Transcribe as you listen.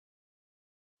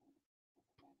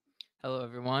Hello,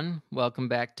 everyone. Welcome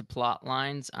back to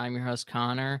Plotlines. I'm your host,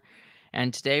 Connor.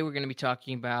 And today we're going to be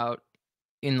talking about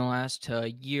in the last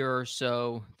year or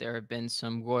so, there have been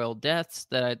some royal deaths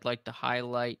that I'd like to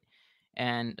highlight.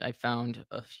 And I found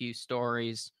a few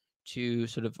stories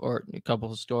or a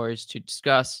couple of stories to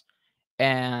discuss.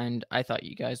 And I thought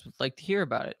you guys would like to hear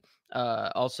about it.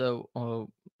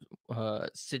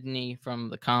 Sydney from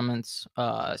the comments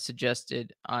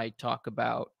suggested I talk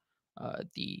about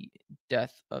the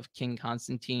death of King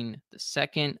Constantine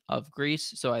II of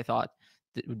Greece. So I thought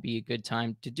that would be a good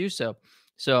time to do so.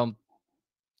 So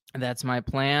that's my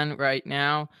plan right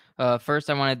now. First,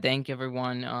 I want to thank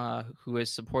everyone who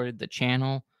has supported the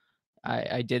channel.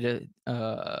 I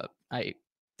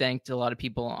thanked a lot of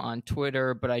people on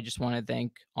Twitter, but I just want to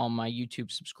thank all my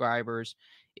YouTube subscribers.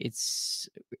 It's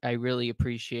I really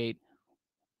appreciate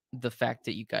the fact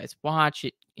that you guys watch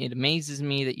it. It amazes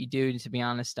me that you do. To be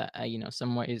honest,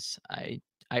 some ways I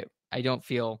don't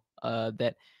feel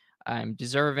that I'm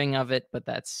deserving of it, but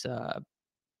that's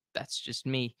just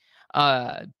me.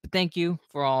 But thank you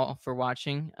for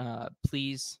watching.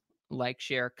 Please like,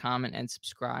 share, comment, and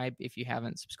subscribe if you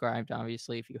haven't subscribed.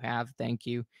 Obviously, if you have, thank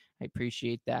you. I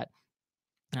appreciate that.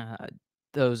 Uh,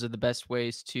 those are the best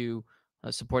ways to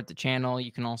support the channel.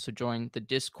 You can also join the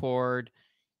Discord,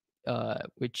 the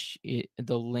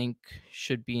link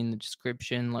should be in the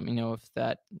description. Let me know if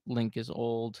that link is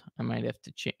old. I might have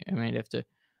to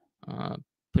uh,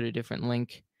 put a different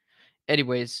link.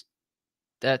 Anyways,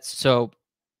 that's so.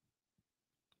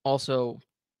 Also,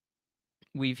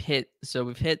 we've hit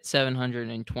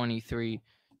 723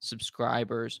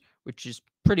 subscribers, which is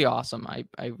pretty awesome. I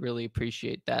really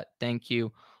appreciate that. Thank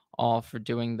you all for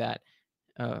doing that.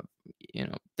 uh,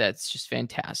 that's just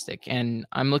fantastic, and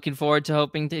I'm looking forward to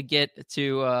hoping to get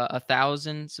to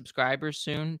 1,000 subscribers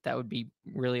soon. That would be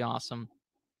really awesome.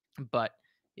 But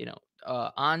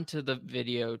on to the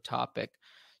video topic.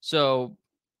 So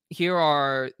here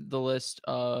are the list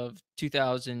of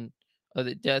 2000 of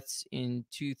the deaths in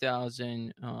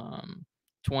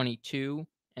 2022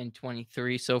 and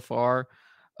 23 so far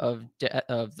of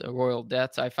the royal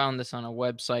deaths. I found this on a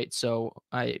website, so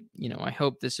I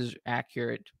hope this is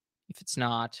accurate. If it's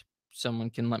not, someone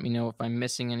can let me know if I'm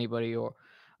missing anybody. Or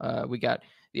we got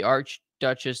the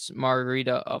Archduchess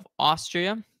Margarita of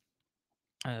Austria.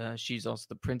 She's also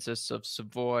the Princess of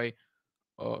Savoy,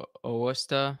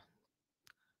 Aosta,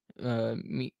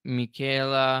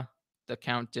 Michaela, the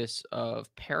Countess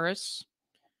of Paris,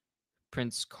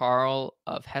 Prince Karl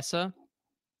of Hesse,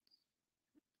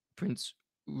 Prince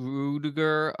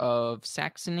Rudiger of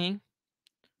Saxony,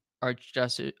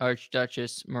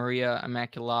 Archduchess Maria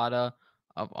Immaculata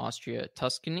of Austria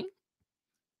Tuscany,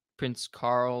 Prince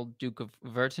Karl, Duke of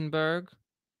Württemberg,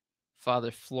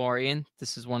 Father Florian.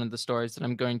 This is one of the stories that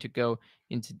I'm going to go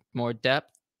into more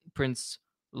depth. Prince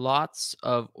Lotz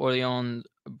of Orleans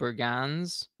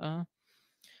Burgans,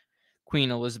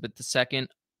 Queen Elizabeth II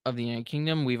of the United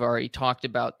Kingdom. We've already talked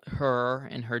about her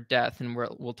and her death, and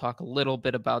we'll talk a little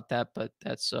bit about that. But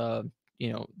that's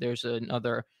there's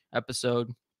another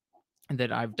episode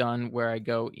that I've done where I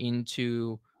go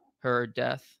into her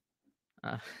death.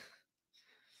 Uh,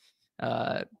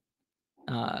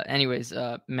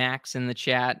 uh, Max in the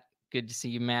chat. Good to see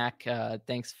you, Mac.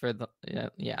 Thanks for the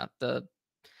the.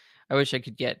 I wish I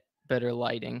could get better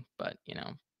lighting, but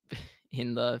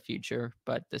in the future.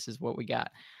 But this is what we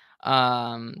got.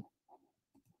 Um,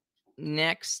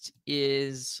 next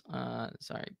is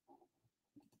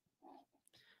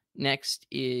Next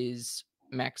is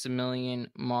Maximilian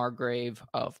Margrave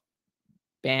of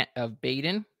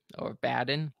Baden or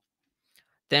Baden.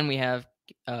 Then we have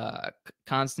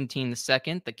Constantine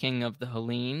II, the king of the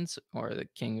Hellenes, or the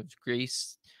king of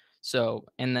Greece. So,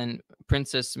 and then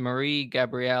Princess Marie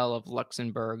Gabrielle of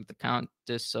Luxembourg, the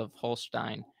Countess of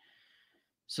Holstein.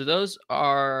 So those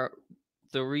are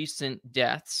the recent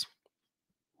deaths.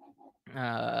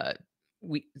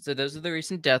 Those are the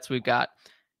recent deaths we've got.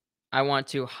 I want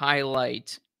to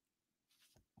highlight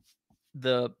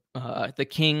the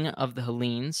king of the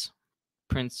Hellenes,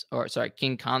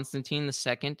 King Constantine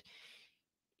II.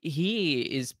 He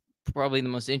is probably the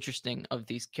most interesting of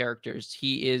these characters.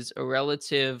 He is a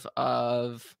relative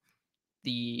of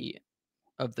the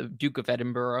Duke of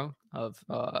Edinburgh, of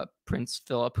Prince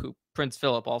Philip, who Prince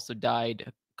Philip also died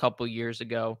a couple years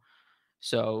ago.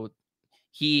 So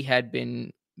he had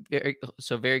been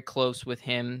very close with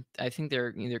him. I think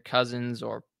they're either cousins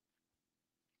or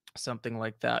something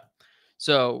like that.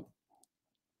 So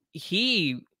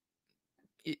he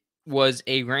was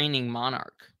a reigning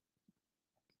monarch,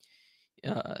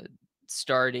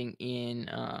 starting in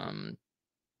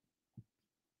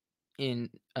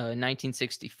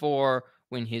 1964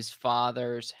 when his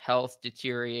father's health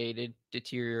deteriorated.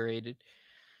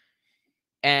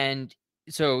 And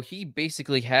so he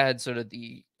basically had sort of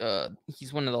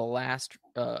he's one of the last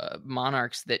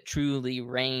monarchs that truly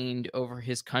reigned over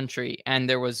his country. And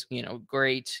there was,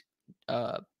 great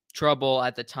uh trouble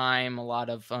at the time, a lot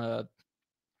of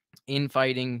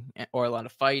infighting, or a lot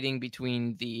of fighting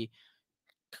between the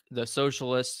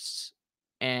socialists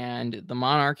and the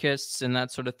monarchists and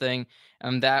that sort of thing.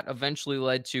 And that eventually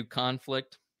led to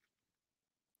conflict.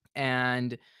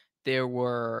 And there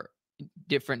were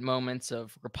different moments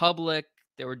of republic,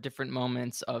 there were different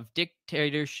moments of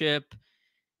dictatorship.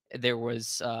 There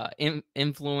was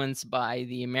influence by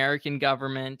the American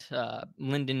government.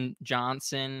 Lyndon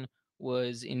Johnson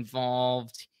was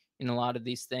involved in a lot of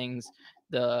these things.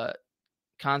 The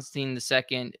Constantine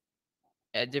II,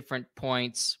 at different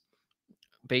points,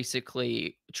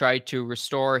 basically tried to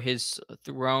restore his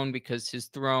throne, because his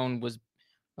throne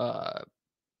uh,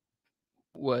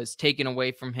 was taken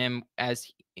away from him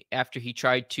after he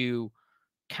tried to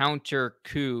counter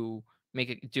coup,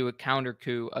 do a counter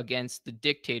coup against the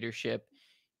dictatorship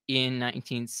in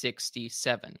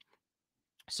 1967.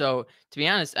 So, to be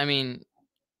honest, I mean,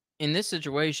 in this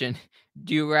situation,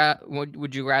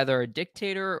 would you rather a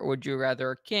dictator, or would you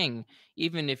rather a king?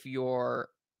 Even if you're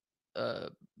uh,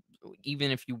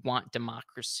 even if you want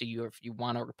democracy, or if you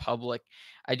want a republic,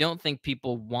 I don't think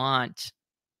people want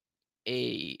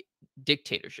a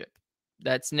dictatorship.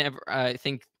 That's never. I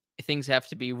think things have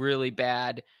to be really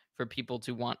bad for people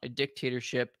to want a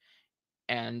dictatorship,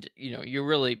 and you're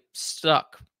really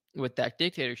stuck with that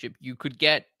dictatorship. You could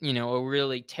get a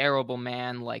really terrible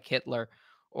man like Hitler,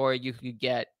 or you could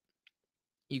get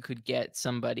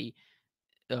somebody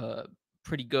uh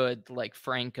pretty good like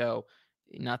Franco.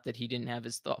 Not that he didn't have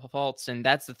his faults. And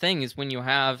that's the thing, is when you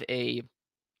have a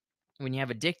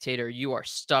dictator, you are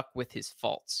stuck with his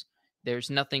faults. There's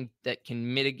nothing that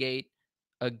can mitigate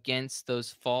against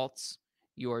those faults.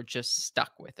 You are just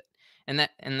stuck with it.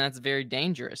 And that's very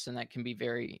dangerous, and that can be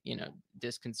very,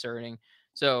 disconcerting.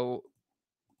 So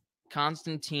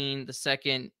Constantine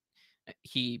II,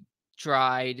 he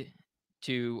tried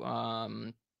to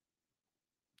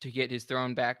get his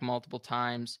throne back multiple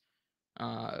times.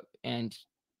 And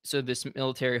so this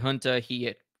military junta, he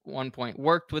at one point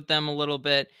worked with them a little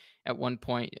bit. At one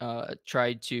point,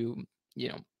 tried to,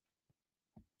 you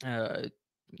know,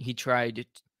 he tried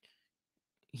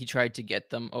he tried to get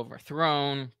them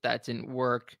overthrown. That didn't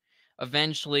work.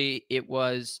 Eventually, it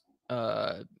was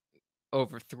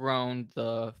overthrown.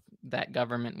 That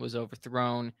government was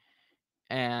overthrown,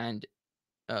 and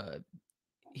uh,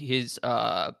 his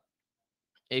a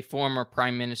former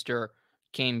prime minister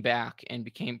came back and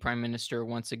became prime minister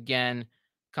once again,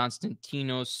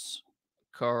 Konstantinos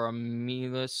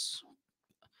Karamelis.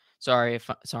 Sorry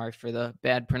for the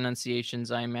bad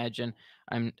pronunciations. I imagine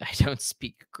I don't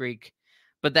speak Greek,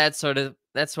 but that's sort of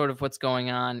what's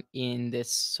going on in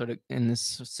this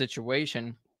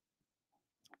situation.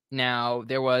 Now uh,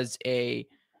 there was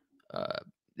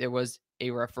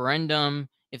a referendum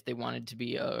if they wanted to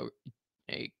be a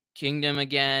kingdom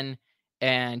again,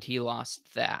 and he lost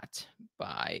that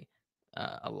by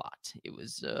a lot. It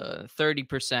was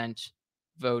 30%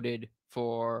 voted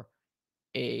for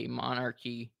a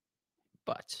monarchy,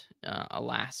 but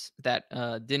alas, that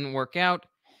didn't work out.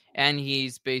 And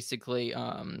he's basically,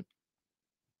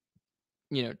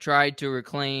 tried to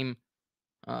reclaim,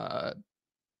 uh,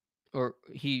 or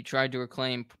he tried to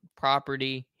reclaim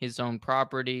property, his own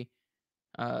property.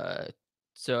 Uh,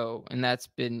 and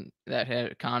that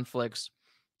had conflicts.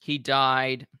 He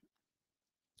died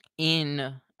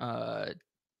in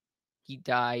he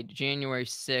died January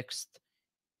 6th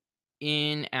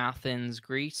in Athens,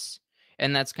 Greece.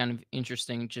 And that's kind of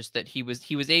interesting, just that he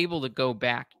was able to go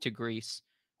back to Greece.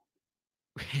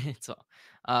 So,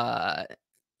 uh,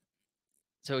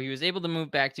 so he was able to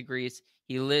move back to Greece.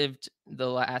 He lived the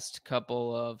last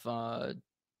couple of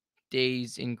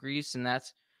days in Greece, and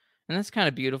that's kind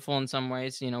of beautiful in some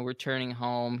ways. Returning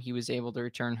home, he was able to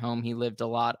return home. He lived a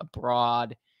lot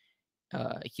abroad.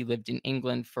 He lived in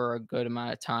England for a good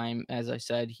amount of time. As I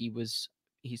said, he's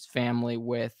family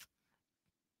with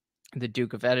the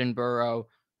Duke of Edinburgh.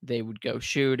 They would go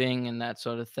shooting and that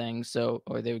sort of thing. So,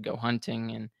 or they would go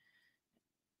hunting,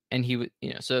 and he would,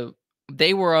 so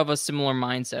they were of a similar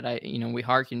mindset. We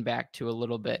harken back to a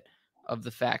little bit of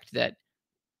the fact that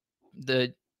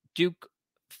the Duke,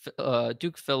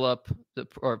 Duke Philip,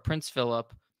 or Prince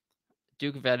Philip,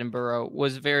 Duke of Edinburgh,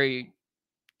 was a very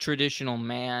traditional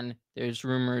man. There's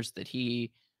rumors that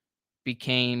he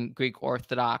became Greek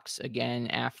Orthodox again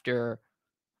after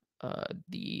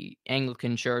the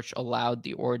Anglican Church allowed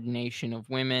the ordination of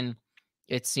women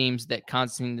it seems that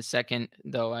Constantine II,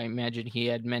 though I imagine he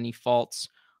had many faults,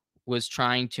 was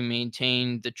trying to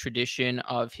maintain the tradition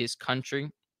of his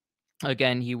country.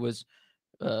 Again, he was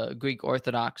Greek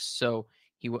Orthodox, so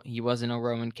he wasn't a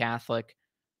Roman Catholic,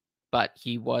 but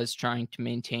he was trying to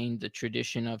maintain the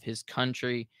tradition of his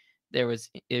country. There's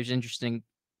interesting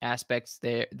aspects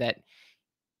there that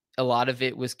a lot of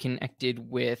it was connected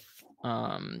with,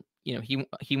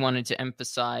 he wanted to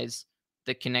emphasize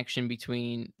the connection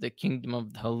between the kingdom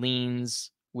of the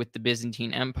Hellenes with the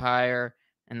Byzantine Empire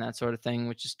and that sort of thing,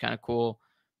 which is kind of cool.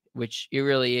 Which it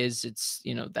really is. It's,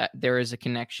 that there is a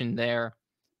connection there,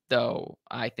 though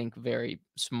I think very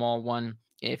small one.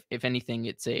 If anything,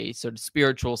 it's a sort of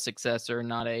spiritual successor,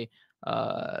 not a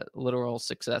literal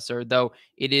successor. Though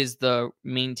it is the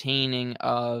maintaining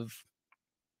of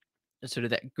sort of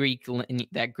that Greek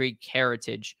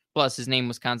heritage. Plus, his name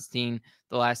was Constantine.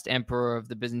 The last emperor of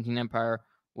the Byzantine Empire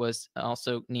was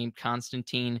also named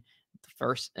Constantine. The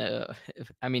first,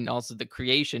 I mean, also the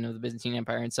creation of the Byzantine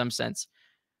Empire in some sense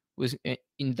was,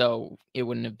 though it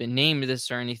wouldn't have been named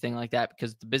this or anything like that,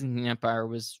 because the Byzantine Empire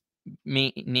was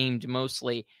named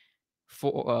mostly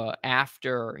for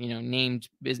after, named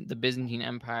the Byzantine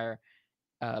Empire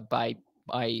by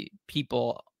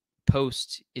people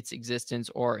post its existence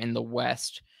or in the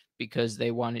West, because they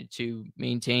wanted to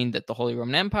maintain that the Holy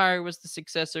Roman Empire was the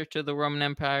successor to the Roman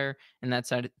Empire, and that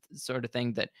sort of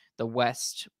thing, that the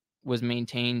West was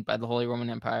maintained by the Holy Roman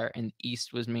Empire and the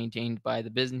East was maintained by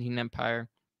the Byzantine Empire,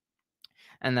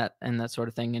 and that sort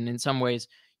of thing. And in some ways,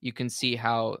 you can see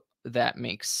how that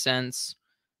makes sense,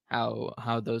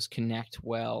 how those connect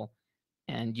well,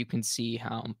 and you can see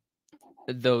how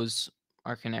those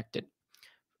are connected.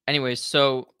 Anyways,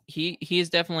 so he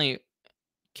is definitely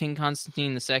King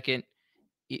Constantine II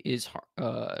is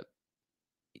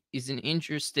an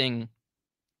interesting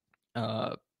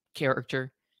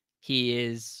character. He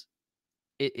is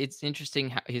it's interesting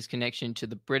how his connection to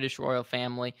the British royal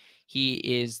family. He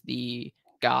is the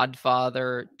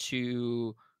godfather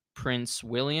to Prince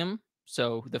William,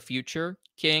 so the future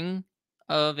king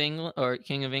of England, or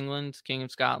king of England, king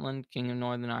of Scotland, king of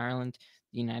Northern Ireland,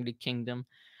 the United Kingdom.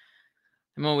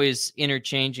 I'm always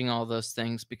interchanging all those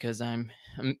things because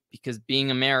because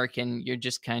being American, you're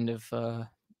just kind of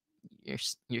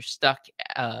you're stuck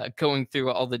going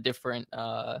through all the different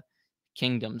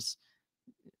kingdoms.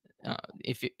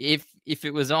 If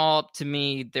it was all up to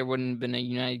me, there wouldn't have been a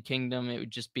United Kingdom. It would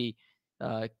just be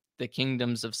the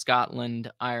kingdoms of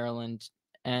Scotland, Ireland,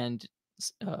 and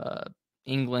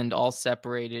England all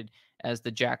separated, as the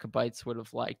Jacobites would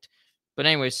have liked. But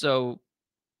anyway, so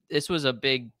this was a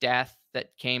big death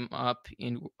that came up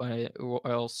in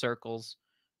royal circles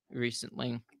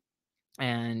recently,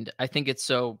 and I think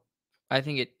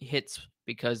it hits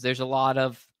because there's a lot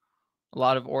of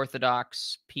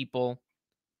Orthodox people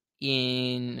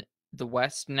in the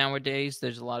West nowadays.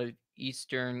 There's a lot of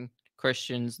Eastern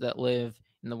Christians that live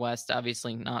in the West,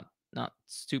 obviously not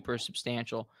super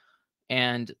substantial.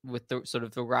 And with the sort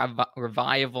of the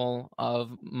revival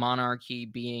of monarchy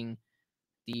being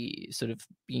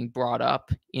brought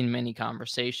up in many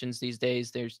conversations these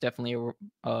days, there's definitely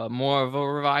more of a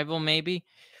revival, maybe,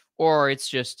 or it's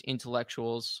just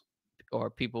intellectuals or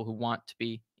people who want to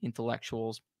be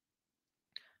intellectuals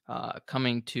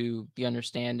coming to the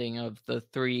understanding of the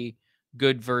three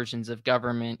good versions of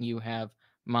government. You have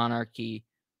monarchy,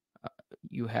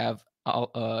 you have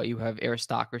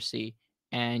aristocracy,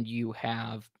 and you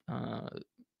have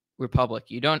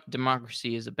republic.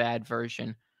 Democracy is a bad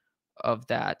version of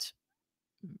that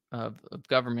of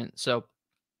government. So,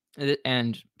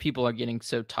 and people are getting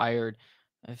so tired,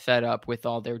 fed up with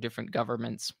all their different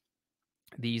governments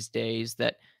these days,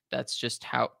 that's just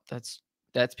how that's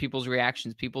people's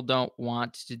reactions. People don't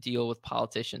want to deal with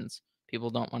politicians. People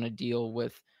don't want to deal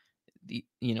with the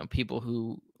people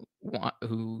who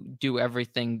do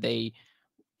everything they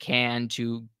can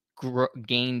to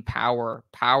gain power.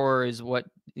 Power is what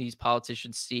these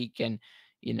politicians seek, and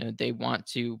they want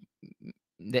to.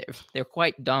 They're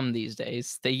quite dumb these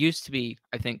days. They used to be,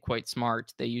 I think, quite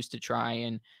smart. They used to try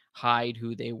and hide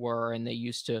who they were, and they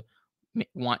used to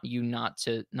want you not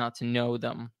to know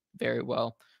them very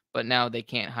well. But now they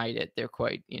can't hide it. They're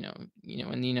quite, in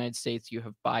the United States, you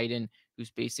have Biden, who's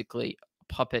basically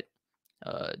a puppet.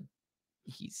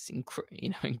 He's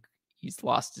he's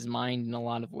lost his mind in a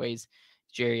lot of ways,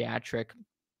 geriatric,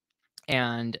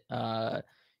 and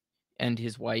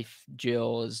his wife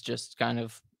Jill is just kind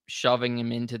of shoving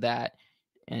him into that,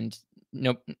 and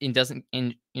it doesn't,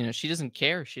 and she doesn't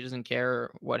care. She doesn't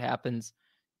care what happens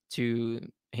to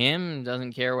him,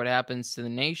 doesn't care what happens to the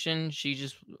nation. She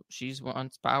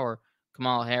wants power.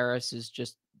 Kamala Harris is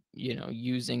just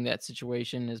using that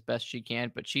situation as best she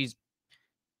can, but she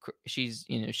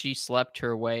slept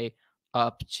her way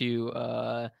up to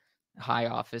high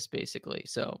office basically.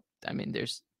 So I mean,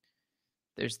 there's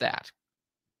that.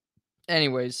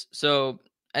 Anyways, so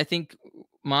I think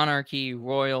monarchy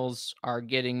royals are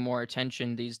getting more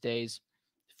attention these days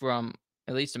from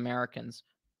at least Americans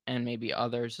and maybe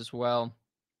others as well,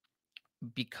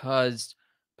 because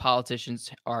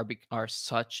politicians are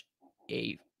such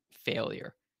a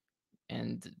failure,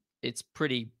 and it's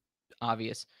pretty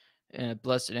obvious.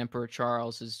 Blessed Emperor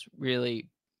Charles is really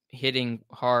hitting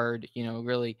hard.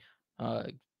 Really, uh,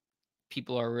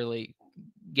 people are really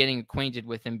getting acquainted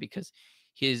with him because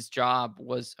his job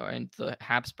was, and the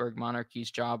Habsburg monarchy's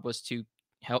job was to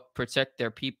help protect their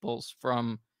peoples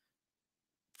from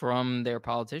their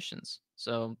politicians.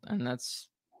 So, and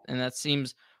that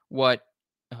seems what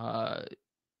uh,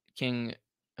 King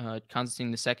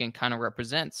Constantine II kind of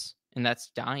represents, and that's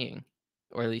dying,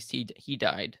 or at least he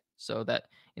died. So that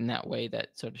in that way,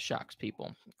 that sort of shocks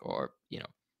people. Or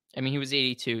I mean, he was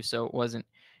 82, so it wasn't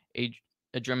a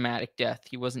a dramatic death.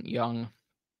 He wasn't young.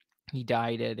 He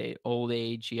died at a old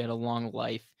age. He had a long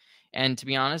life, and to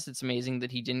be honest, it's amazing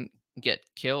that he didn't get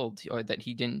killed, or that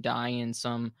he didn't die in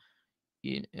some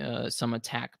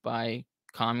attack by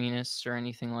communists or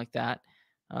anything like that.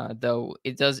 Though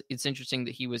it's interesting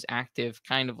that he was active,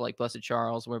 kind of like Blessed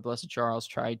Charles, where Blessed Charles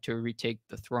tried to retake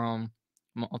the throne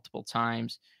multiple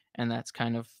times, and that's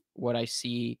kind of what I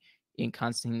see in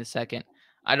Constantine II.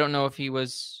 I don't know if he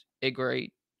was a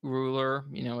great ruler.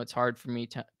 It's hard for me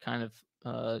to kind of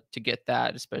to get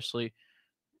that, especially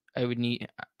I would need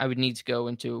to go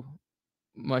into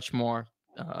much more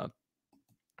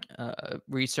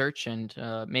research, and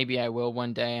maybe I will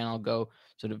one day, and I'll go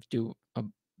sort of do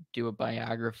a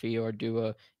biography or do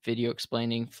a video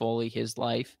explaining fully his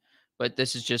life. But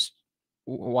this is just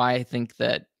why I think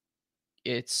that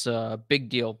it's a big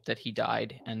deal that he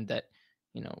died, and that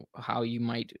how you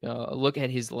might look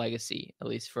at his legacy, at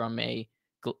least from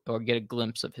or get a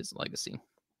glimpse of his legacy.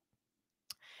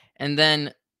 And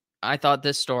then I thought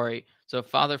this story. So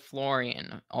Father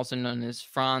Florian, also known as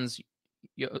Franz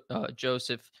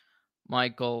Joseph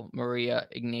Michael Maria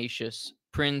Ignatius,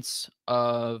 Prince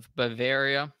of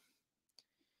Bavaria.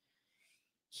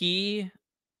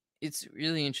 It's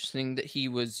really interesting that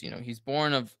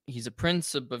he's a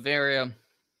prince of Bavaria.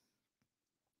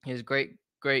 His great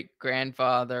great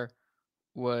grandfather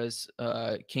was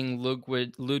King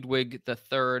Ludwig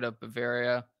III of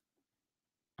Bavaria,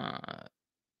 uh,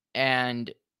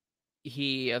 and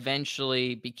he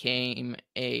eventually became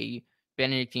a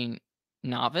Benedictine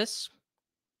novice,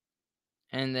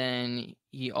 and then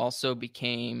he also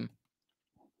became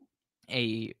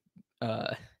a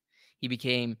uh, he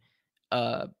became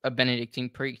a Benedictine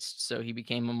priest. So he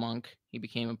became a monk, he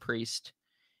became a priest,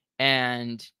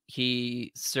 and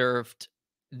he served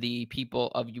the people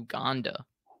of Uganda.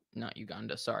 Not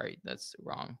Uganda, sorry, that's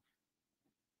wrong.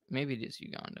 Maybe it is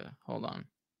Uganda. Hold on.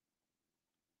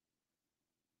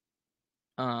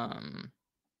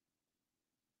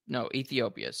 No,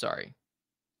 Ethiopia, sorry.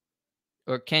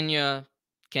 Or Kenya,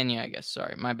 I guess,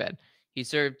 sorry, my bad. He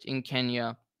served in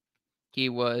Kenya. He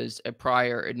was a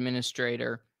prior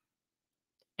administrator,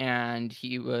 and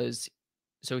he was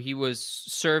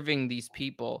serving these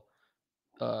people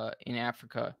in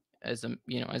Africa as a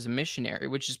missionary,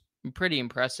 which is pretty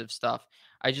impressive stuff.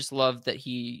 I just love that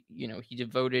he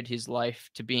devoted his life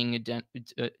to being a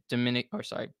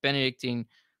Benedictine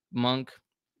monk.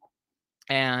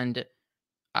 And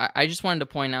I just wanted to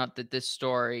point out that this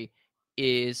story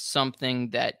is something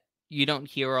that you don't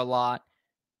hear a lot,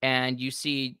 and you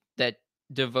see that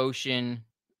devotion,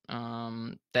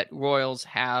 that royals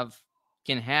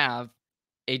can have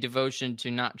a devotion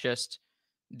to not just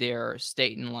their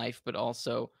state in life, but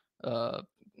also uh,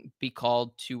 be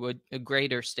called to a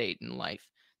greater state in life.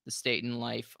 The state in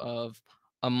life of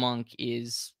a monk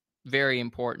is very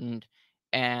important,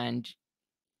 and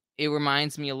it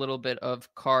reminds me a little bit of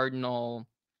Cardinal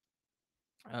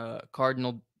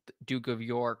Duke of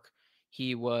York.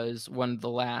 He was one of the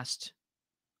last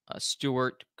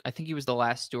Stuart. I think he was the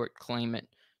last Stuart claimant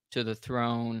to the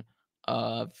throne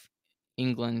of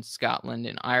England, Scotland,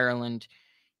 and Ireland.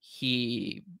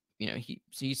 He,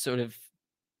 he sort of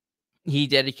he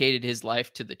dedicated his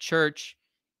life to the church.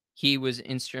 He was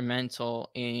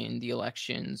instrumental in the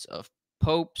elections of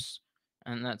popes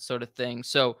and that sort of thing.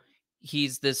 So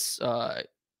he's this,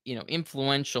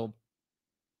 influential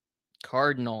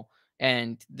cardinal.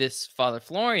 And this Father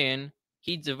Florian,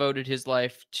 he devoted his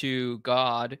life to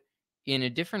God in a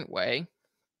different way,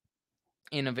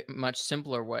 in a much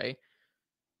simpler way.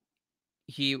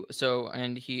 He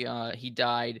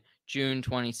died June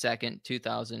 22nd,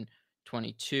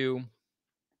 2022.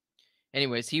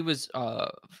 Anyways, he was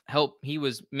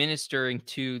ministering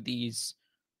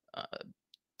uh,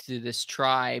 to this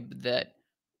tribe that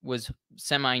was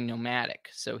semi-nomadic.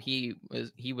 So he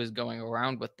was going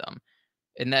around with them.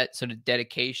 And that sort of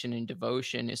dedication and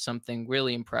devotion is something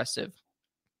really impressive.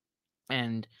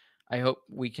 And I hope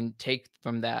we can take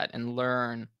from that and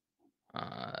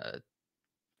uh,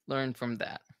 learn from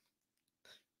that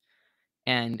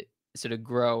and sort of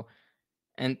grow.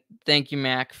 And thank you,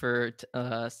 Mac, for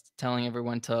telling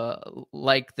everyone to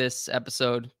like this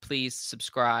episode. Please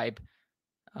subscribe,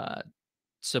 uh,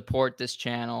 support this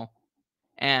channel,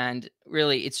 and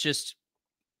really, it's just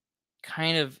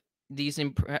kind of these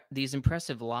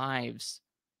impressive lives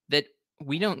that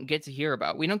we don't get to hear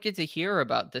about. We don't get to hear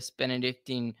about this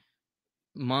Benedictine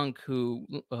monk who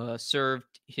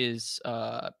served his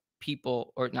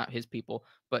people, or not his people,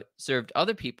 but served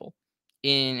other people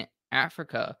in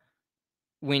Africa.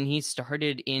 When he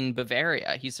started in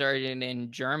Bavaria, he started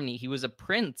in Germany. He was a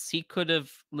prince. He could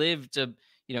have lived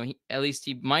at least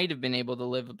he might have been able to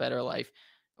live a better life,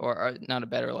 or not a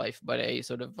better life, but a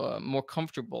sort of more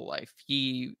comfortable life.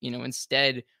 He,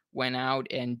 instead went out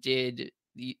and did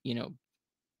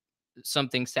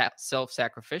something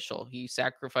self-sacrificial. He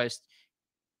sacrificed,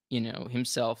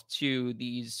 himself to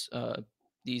these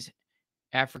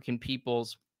African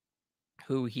peoples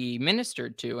who he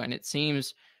ministered to. And it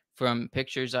seems from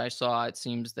pictures I saw, it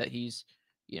seems that he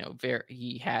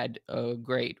had a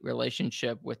great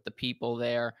relationship with the people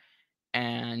there,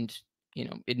 and,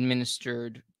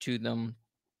 administered to them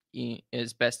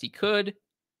as best he could.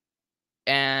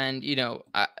 And,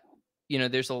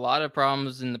 there's a lot of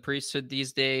problems in the priesthood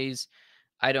these days.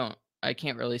 I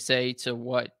can't really say to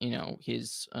what,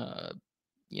 his,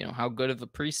 how good of a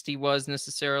priest he was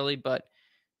necessarily, but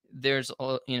there's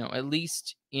at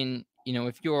least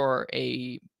if you're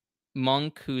a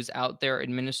monk who's out there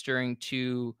administering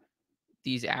to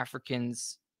these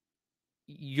Africans,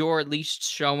 you're at least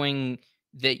showing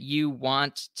that you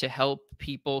want to help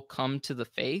people come to the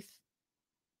faith.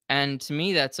 And to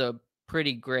me, that's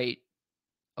pretty great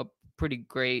a pretty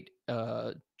great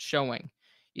showing.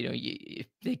 If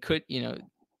they could,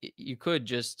 you could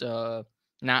just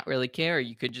not really care.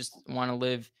 You could just want to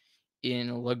live in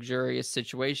a luxurious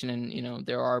situation, and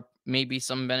there are maybe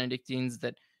some Benedictines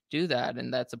that do that,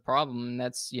 and that's a problem. And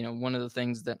that's one of the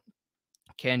things that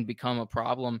can become a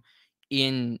problem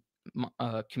in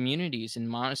communities and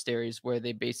monasteries, where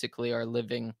they basically are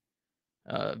living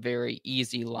very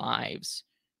easy lives.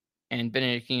 And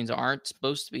Benedictines aren't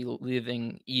supposed to be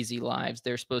living easy lives.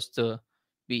 They're supposed to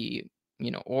be,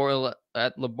 oil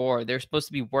at labor. They're supposed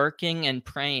to be working and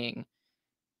praying.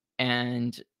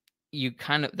 And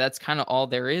that's kind of all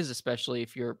there is, especially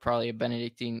if you're probably a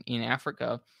Benedictine in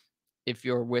Africa. If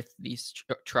you're with these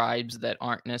tribes that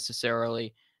aren't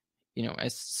necessarily,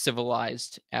 as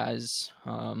civilized as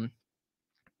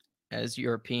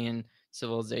European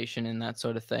civilization and that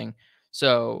sort of thing.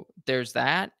 So there's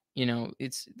that.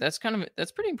 That's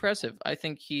pretty impressive. I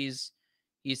think he's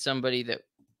somebody that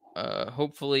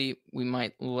hopefully we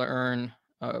might learn.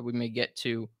 We may get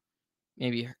to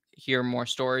maybe hear more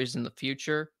stories in the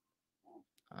future.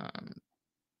 Um,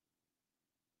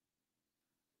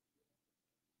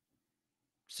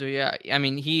 so yeah, I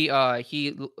mean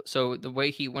so the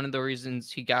way one of the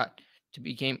reasons he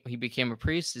became a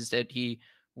priest is that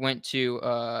went to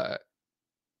uh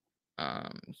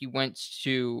he went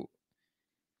to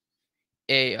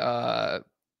a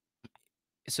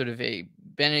sort of a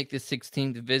Benedict the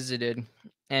 16th visited,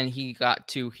 and he got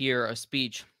to hear a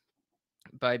speech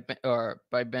by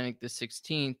Benedict the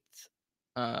 16th,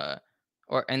 uh,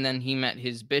 and then he met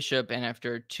his bishop, and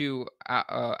after a 2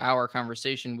 hour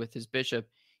conversation with his bishop,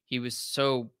 he was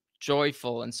so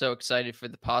joyful and so excited for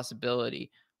the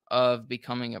possibility of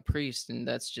becoming a priest, and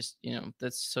that's just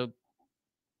that's so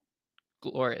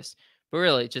glorious. But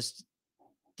really, just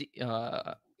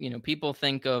people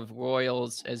think of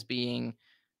royals as being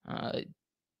uh,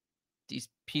 these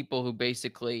people who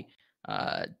basically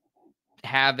uh,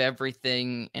 have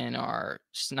everything and are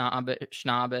snobbish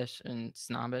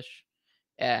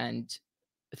and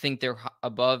think they're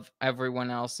above everyone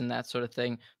else and that sort of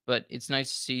thing. But it's nice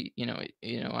to see,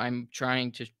 I'm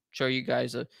trying to show you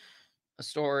guys a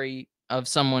story of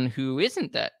someone who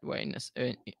isn't that way,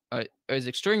 is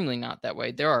extremely not that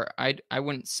way. I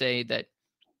wouldn't say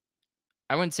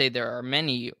there are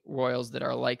many royals that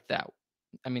are like that.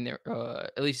 I mean, there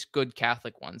at least good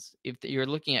Catholic ones. If you're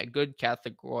looking at good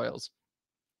Catholic royals,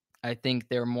 I think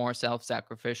they're more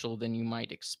self-sacrificial than you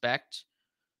might expect.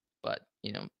 But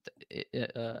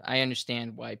I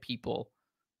understand why people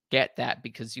get that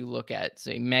because you look at,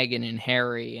 say, Meghan and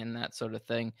Harry and that sort of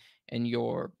thing, and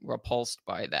you're repulsed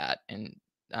by that. And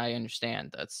I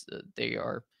understand that's they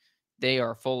are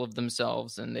full of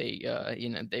themselves, and they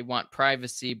they want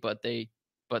privacy, but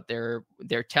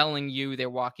they're telling you, they're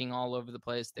walking all over the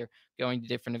place, they're going to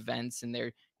different events, and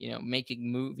they're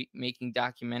making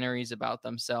documentaries about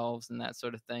themselves and that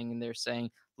sort of thing, and they're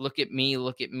saying, look at me,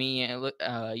 and look,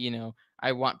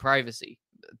 I want privacy.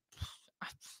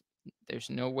 There's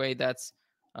no way that's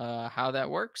how that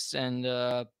works, and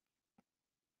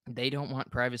they don't want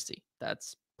privacy.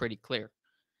 That's pretty clear.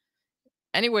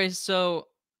 Anyways, so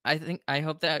I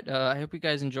hope you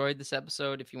guys enjoyed this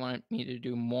episode. If you want me to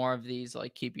do more of these,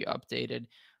 like keep you updated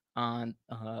on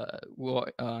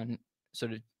on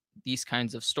sort of these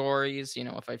kinds of stories,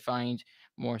 if I find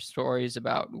more stories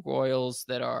about royals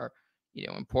that are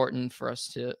important for us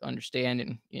to understand,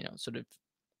 and sort of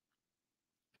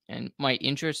and might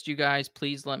interest you guys,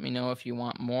 please let me know if you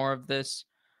want more of this.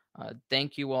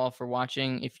 Thank you all for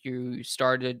watching. If you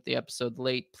started the episode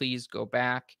late, please go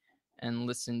back and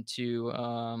listen to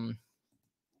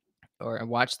or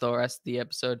watch the rest of the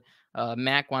episode.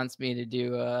 Mac wants me to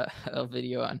do a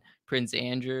video on Prince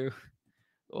Andrew.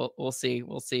 We'll see.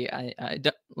 We'll see.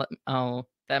 That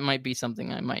might be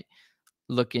something I might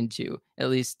look into. At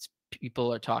least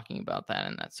people are talking about that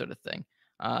and that sort of thing.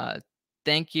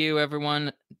 Thank you,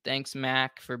 everyone. Thanks,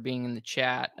 Mac, for being in the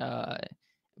chat.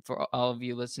 For all of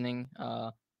you listening,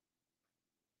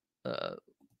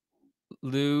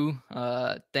 Lou,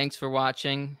 thanks for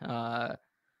watching.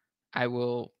 I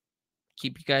will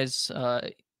keep you guys,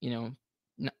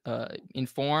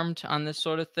 informed on this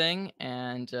sort of thing,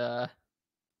 and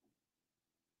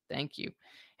thank you.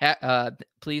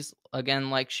 Please, again,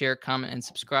 like, share, comment, and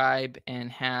subscribe,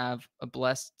 and have a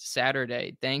blessed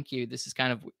Saturday. Thank you. This is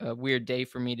kind of a weird day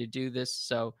for me to do this,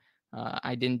 so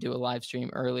I didn't do a live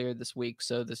stream earlier this week,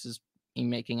 so this is me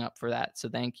making up for that. So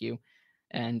thank you,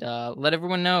 and let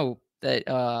everyone know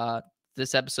that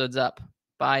this episode's up.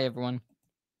 Bye, everyone.